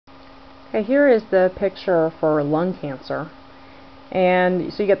Okay, here is the picture for lung cancer.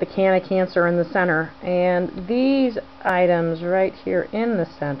 And so you get the can of cancer in the center. And these items right here in the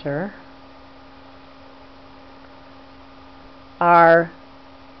center are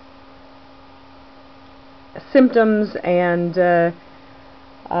symptoms and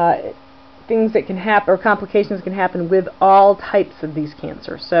things that can happen, or complications can happen with all types of these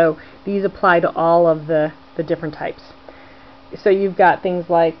cancers. So these apply to all of the different types. So you've got things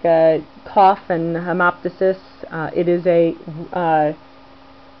like cough and hemoptysis. It is a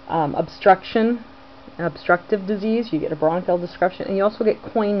obstructive disease. You get a bronchial disruption, and you also get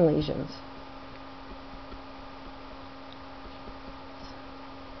coin lesions.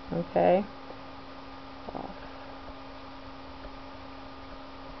 Okay.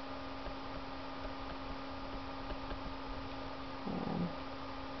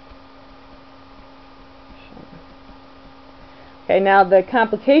 Okay, now the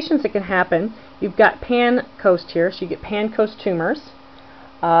complications that can happen, you've got pan-coast here, so you get pan-coast tumors.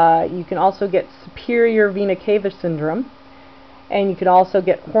 You can also get superior vena cava syndrome, and you can also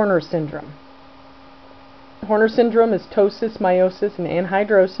get Horner syndrome. Horner syndrome is ptosis, meiosis, and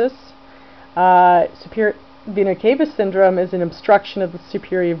anhidrosis. Superior vena cava syndrome is an obstruction of the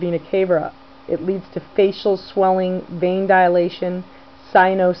superior vena cava. It leads to facial swelling, vein dilation,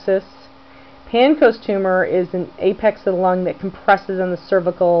 cyanosis. Pan-coast tumor is an apex of the lung that compresses on the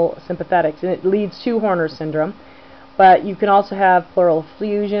cervical sympathetics, and it leads to Horner syndrome. But you can also have pleural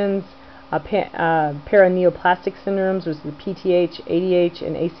effusions, paraneoplastic syndromes, which is the PTH, ADH,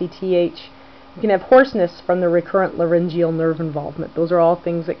 and ACTH. You can have hoarseness from the recurrent laryngeal nerve involvement. Those are all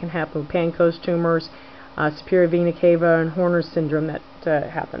things that can happen with pan-coast tumors, superior vena cava, and Horner syndrome that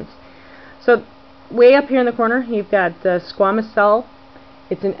happens. So way up here in the corner, you've got squamous cell.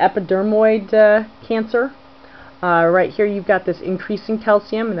 It's an epidermoid cancer. Right here you've got this increasing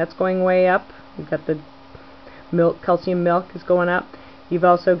calcium, and that's going way up. You've got the calcium milk is going up. You've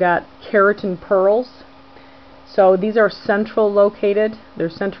also got keratin pearls. So these are central located. They're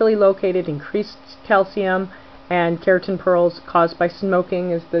centrally located, increased calcium, and keratin pearls caused by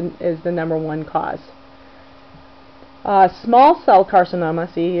smoking is the #1 cause. Small cell carcinoma.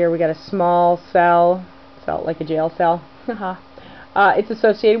 See here we got a small cell like a jail cell. It's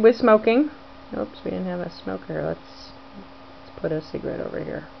associated with smoking. Oops, we didn't have a smoker. Let's put a cigarette over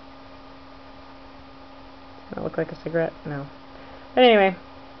here. Does that look like a cigarette? No. But anyway,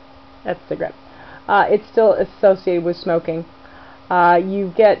 that's a cigarette. It's still associated with smoking.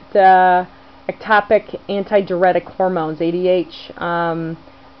 You get ectopic antidiuretic hormones, ADH,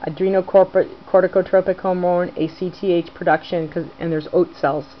 adrenocorticotropic hormone, ACTH production, and there's OAT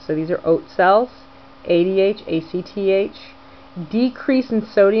cells. So these are OAT cells, ADH, ACTH. Decrease in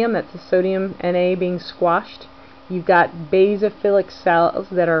sodium, that's the sodium Na being squashed. You've got basophilic cells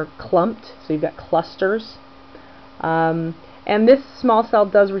that are clumped, so you've got clusters. And this small cell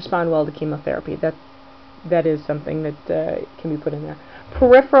does respond well to chemotherapy. That is something that can be put in there.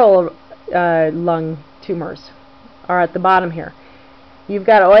 Peripheral lung tumors are at the bottom here. You've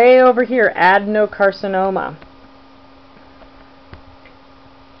got way over here adenocarcinoma.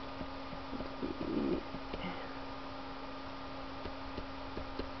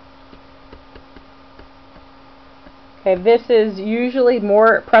 Okay, this is usually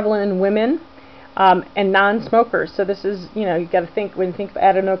more prevalent in women and non-smokers. So this is, you got to think, when you think of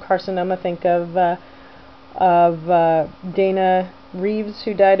adenocarcinoma, think of Dana Reeves,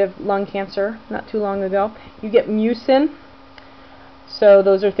 who died of lung cancer not too long ago. You get mucin. So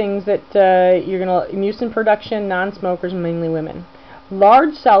those are things that mucin production, non-smokers, mainly women.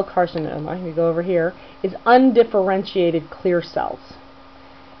 Large cell carcinoma, you go over here, is undifferentiated clear cells.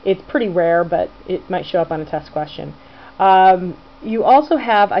 It's pretty rare, but it might show up on a test question. You also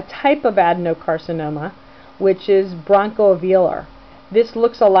have a type of adenocarcinoma, which is bronchoalveolar. This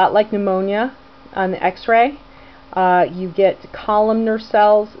looks a lot like pneumonia on the x-ray. You get columnar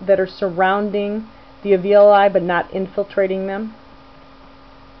cells that are surrounding the alveoli but not infiltrating them.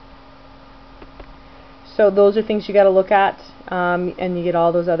 So those are things you got to look at, and you get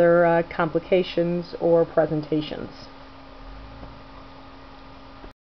all those other complications or presentations.